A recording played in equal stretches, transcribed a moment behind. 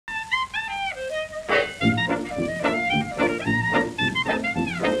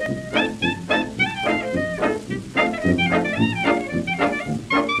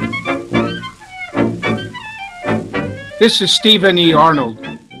This is Stephen E Arnold,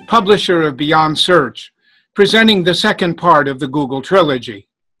 publisher of Beyond Search, presenting the second part of the Google trilogy.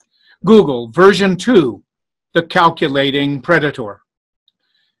 Google version 2, the calculating predator.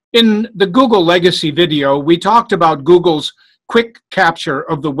 In the Google Legacy video, we talked about Google's quick capture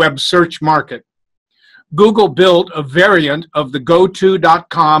of the web search market. Google built a variant of the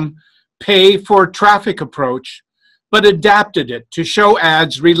GoTo.com pay-for-traffic approach, but adapted it to show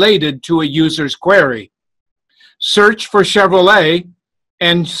ads related to a user's query. Search for Chevrolet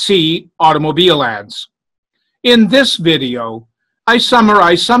and see automobile ads. In this video, I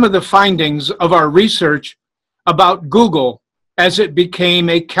summarize some of the findings of our research about Google as it became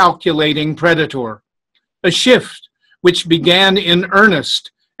a calculating predator, a shift which began in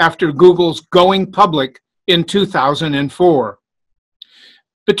earnest after Google's going public in 2004.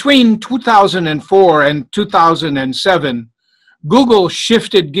 Between 2004 and 2007, Google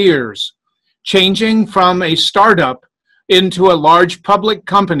shifted gears, changing from a startup into a large public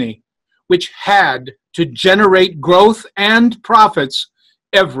company which had to generate growth and profits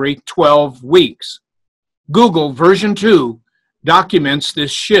every 12 weeks. Google version 2 documents this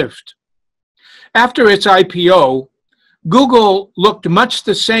shift. After its IPO, Google looked much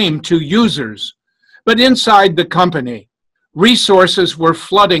the same to users, but inside the company, resources were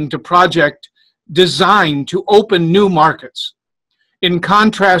flooding to projects designed to open new markets. In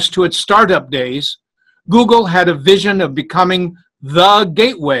contrast to its startup days, Google had a vision of becoming the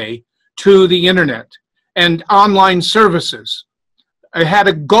gateway to the internet and online services. It had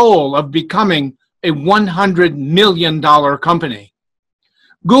a goal of becoming a $100 million company.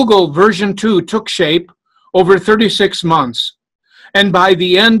 Google version 2 took shape over 36 months, and by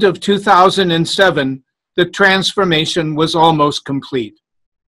the end of 2007, the transformation was almost complete.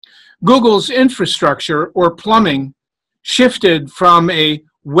 Google's infrastructure, or plumbing, shifted from a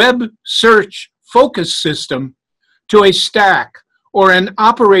web search focus system to a stack or an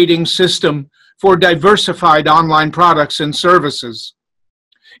operating system for diversified online products and services.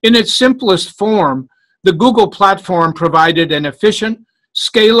 In its simplest form, the Google platform provided an efficient,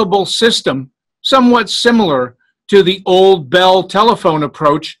 scalable system somewhat similar to the old Bell telephone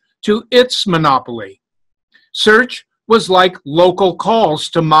approach to its monopoly. Search was like local calls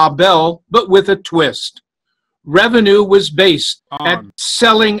to Ma Bell, but with a twist. Revenue was based at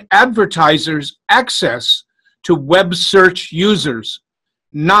selling advertisers access to web search users,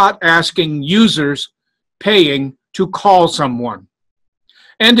 not asking users paying to call someone.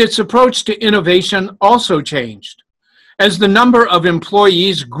 And its approach to innovation also changed. As the number of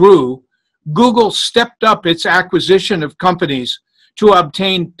employees grew, Google stepped up its acquisition of companies to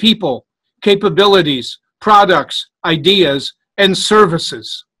obtain people, capabilities, products, ideas, and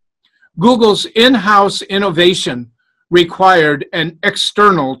services. Google's in-house innovation required an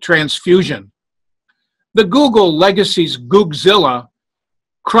external transfusion. The Google legacy's Googzilla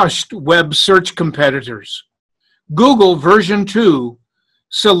crushed web search competitors. Google version 2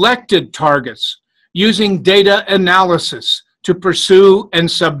 selected targets using data analysis to pursue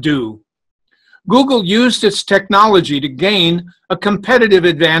and subdue. Google used its technology to gain a competitive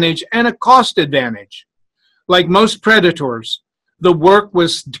advantage and a cost advantage. Like most predators, the work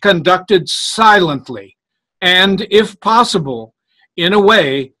was conducted silently and, if possible, in a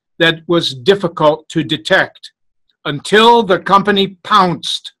way that was difficult to detect, until the company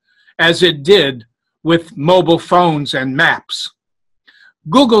pounced, as it did with mobile phones and maps.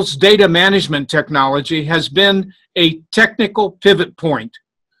 Google's data management technology has been a technical pivot point.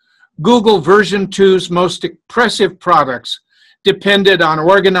 Google version 2's most impressive products depended on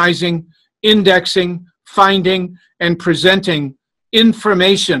organizing, indexing, finding, and presenting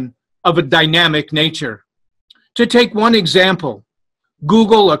information of a dynamic nature. To take one example,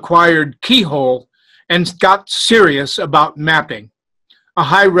 Google acquired Keyhold and got serious about mapping. A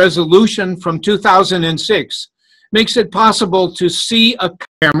high resolution from 2006 makes it possible to see a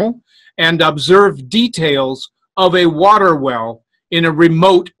camel and observe details of a water well in a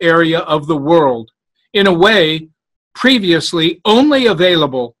remote area of the world, in a way previously only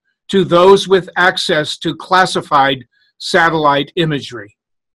available to those with access to classified satellite imagery.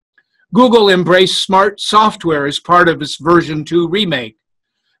 Google embraced smart software as part of its version 2 remake.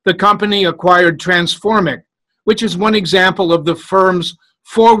 The company acquired Transformic, which is one example of the firm's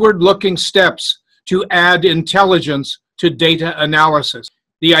forward-looking steps to add intelligence to data analysis.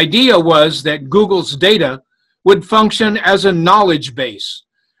 The idea was that Google's data would function as a knowledge base,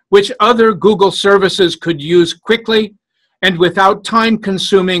 which other Google services could use quickly and without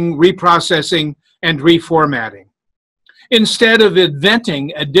time-consuming reprocessing and reformatting. Instead of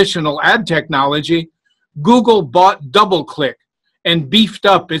inventing additional ad technology, Google bought DoubleClick and beefed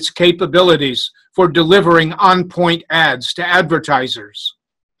up its capabilities for delivering on-point ads to advertisers.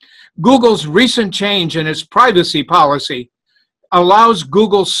 Google's recent change in its privacy policy allows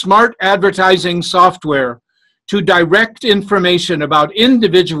Google's smart advertising software to direct information about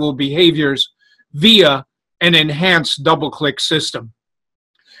individual behaviors via an enhanced double-click system.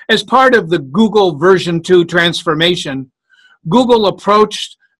 As part of the Google version 2 transformation, Google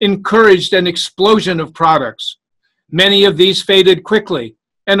encouraged an explosion of products. Many of these faded quickly,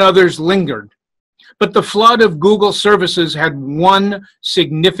 and others lingered. But the flood of Google services had one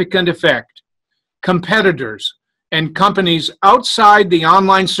significant effect. Competitors and companies outside the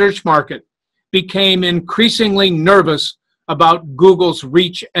online search market became increasingly nervous about Google's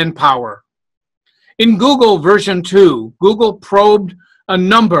reach and power. In Google version 2, Google probed a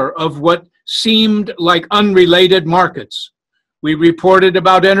number of what seemed like unrelated markets. We reported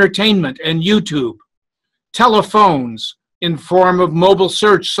about entertainment and YouTube, telephones in form of mobile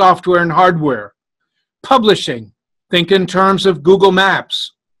search software and hardware, publishing, think in terms of Google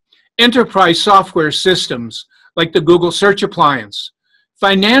Maps, enterprise software systems like the Google Search Appliance,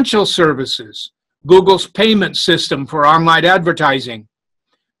 financial services, Google's payment system for online advertising,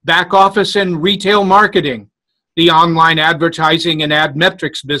 back office and retail marketing, the online advertising and ad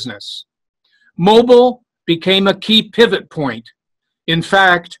metrics business. Mobile became a key pivot point. In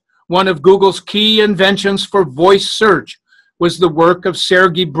fact, one of Google's key inventions for voice search was the work of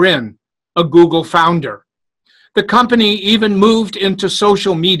Sergey Brin, a Google founder. The company even moved into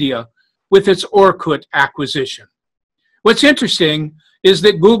social media with its Orkut acquisition. What's interesting is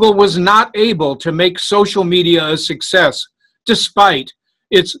that Google was not able to make social media a success despite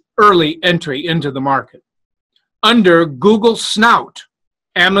its early entry into the market. Under Google's snout,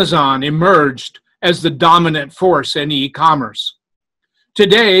 Amazon emerged as the dominant force in e-commerce.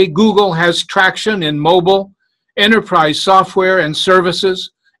 Today, Google has traction in mobile, enterprise software and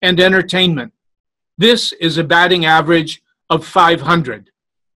services, and entertainment. This is a batting average of 500.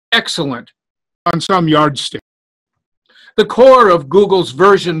 Excellent on some yardstick. The core of Google's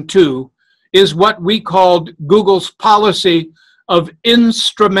version 2 is what we called Google's policy of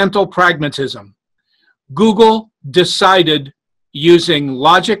instrumental pragmatism. Google decided using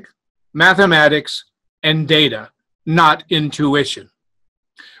logic, mathematics, and data, not intuition.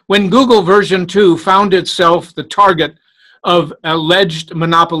 When Google version 2 found itself the target of alleged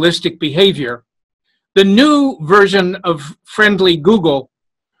monopolistic behavior, the new version of friendly Google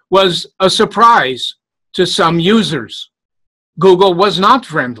was a surprise to some users. Google was not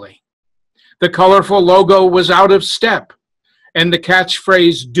friendly. The colorful logo was out of step, and the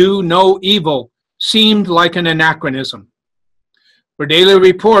catchphrase, "Do no evil," seemed like an anachronism. For daily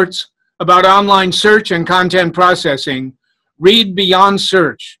reports about online search and content processing, read Beyond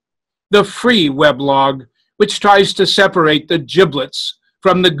Search, the free weblog which tries to separate the giblets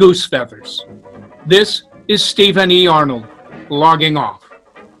from the goose feathers. This is Stephen E Arnold, logging off.